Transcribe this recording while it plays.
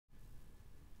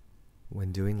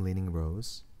When doing leaning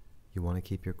rows, you want to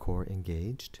keep your core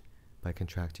engaged by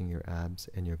contracting your abs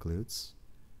and your glutes.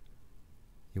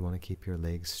 You want to keep your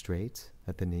legs straight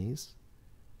at the knees,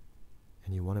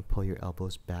 and you want to pull your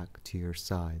elbows back to your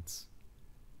sides.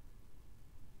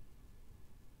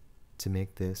 To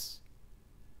make this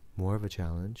more of a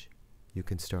challenge, you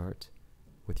can start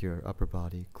with your upper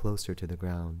body closer to the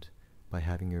ground by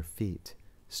having your feet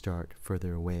start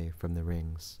further away from the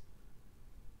rings.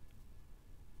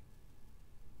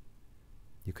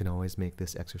 You can always make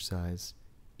this exercise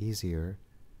easier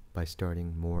by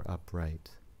starting more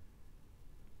upright.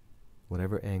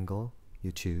 Whatever angle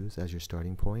you choose as your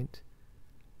starting point,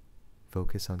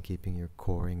 focus on keeping your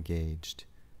core engaged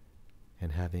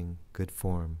and having good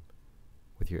form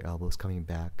with your elbows coming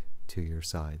back to your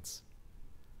sides.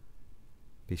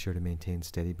 Be sure to maintain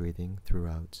steady breathing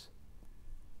throughout.